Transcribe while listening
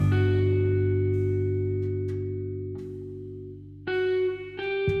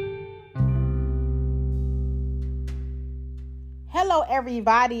Hello,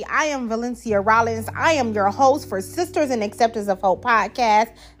 everybody. I am Valencia Rollins. I am your host for Sisters and Acceptance of Hope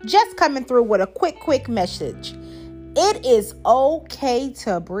podcast. Just coming through with a quick message. It is okay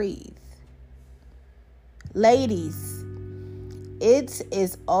to breathe. Ladies, it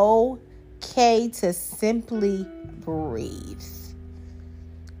is okay to simply breathe.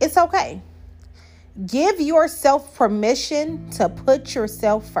 It's okay. Give yourself permission to put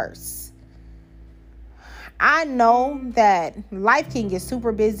yourself first. I know that life can get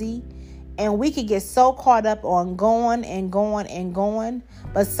super busy and we can get so caught up on going.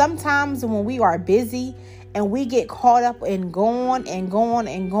 But sometimes when we are busy and we get caught up in going,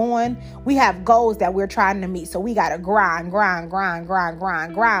 we have goals that we're trying to meet. So we got to grind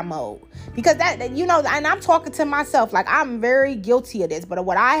mode. Because that, and I'm talking to myself, like I'm very guilty of this. But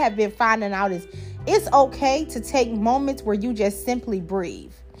what I have been finding out is it's okay to take moments where you just simply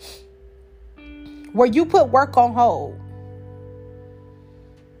breathe. Where you put work on hold.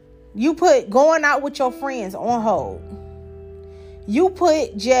 You put going out with your friends on hold. You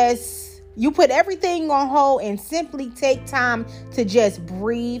put everything on hold and simply take time to just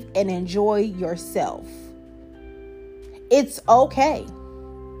breathe and enjoy yourself. It's okay.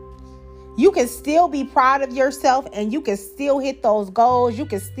 You can still be proud of yourself and you can still hit those goals. You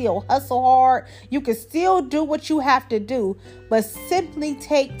can still hustle hard. You can still do what you have to do, but simply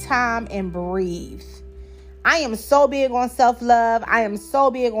take time and breathe. I am so big on self-love. I am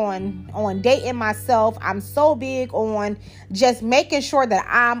so big on dating myself. I'm so big on just making sure that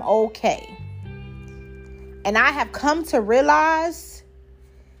I'm okay. And I have come to realize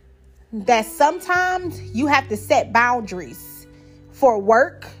that sometimes you have to set boundaries for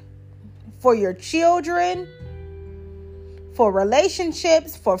work, for your children, for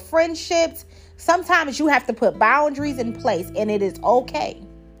relationships, for friendships. Sometimes you have to put boundaries in place, and it is okay.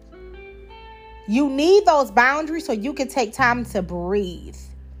 You need those boundaries so you can take time to breathe.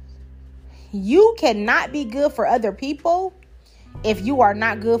 You cannot be good for other people if you are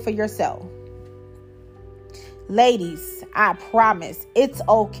not good for yourself. Ladies, I promise it's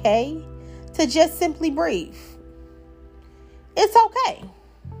okay to just simply breathe. It's okay.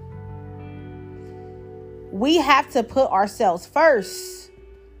 We have to put ourselves first.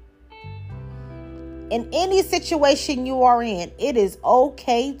 In any situation you are in, it is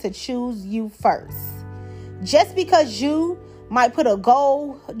okay to choose you first. Just because you might put a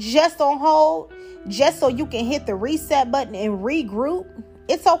goal just on hold, just so you can hit the reset button and regroup,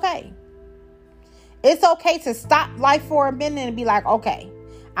 it's okay. It's okay to stop life for a minute and be like, okay,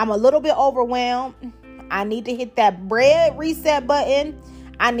 I'm a little bit overwhelmed. I need to hit that red reset button.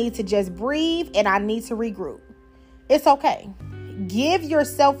 I need to just breathe and I need to regroup. It's okay. Give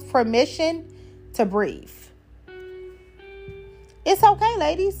yourself permission to breathe. It's okay,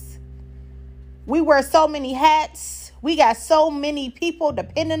 ladies. We wear so many hats. We got so many people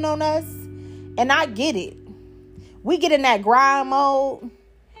depending on us. And I get it. We get in that grind mode.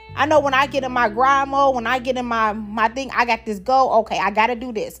 I know when I get in my grind mode, when I get in my thing, I got this goal. Okay, I got to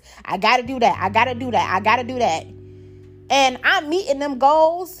do this. I got to do that. I got to do that. I got to do that. And I'm meeting them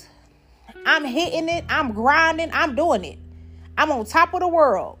goals. I'm hitting it. I'm grinding. I'm doing it. I'm on top of the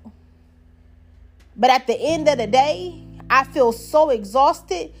world. But at the end of the day, I feel so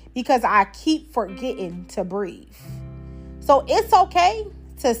exhausted because I keep forgetting to breathe. So it's okay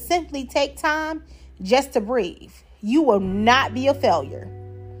to simply take time just to breathe. You will not be a failure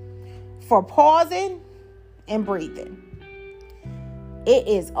for pausing and breathing. It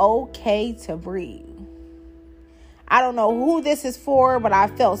is okay to breathe. I don't know who this is for, but I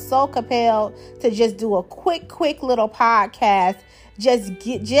felt so compelled to just do a quick little podcast.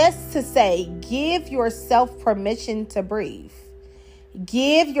 Just to say, give yourself permission to breathe.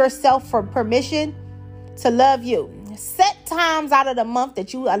 Give yourself permission to love you. Set times out of the month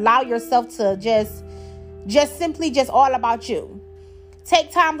that you allow yourself to just simply all about you.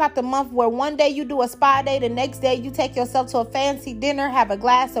 Take times out the month where one day you do a spa day, the next day you take yourself to a fancy dinner, have a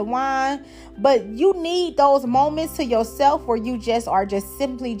glass of wine. But you need those moments to yourself where you are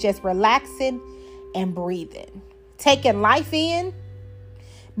simply relaxing and breathing. Taking life in.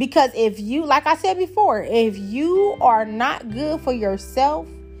 Because if you, like I said before, if you are not good for yourself,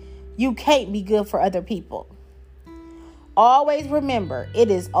 you can't be good for other people. Always remember, it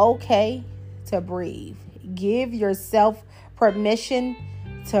is okay to breathe. Give yourself permission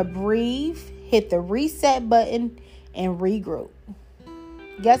to breathe, hit the reset button, and regroup.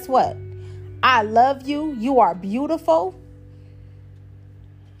 Guess what? I love you. You are beautiful.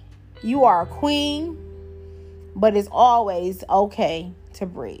 You are a queen, but it's always okay to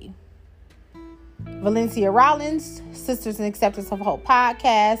breathe. Valencia Rollins, Sisters and Acceptance of Hope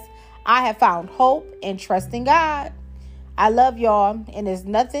podcast. I have found hope and trust in God. I love y'all, and there's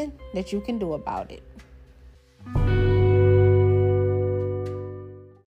nothing that you can do about it.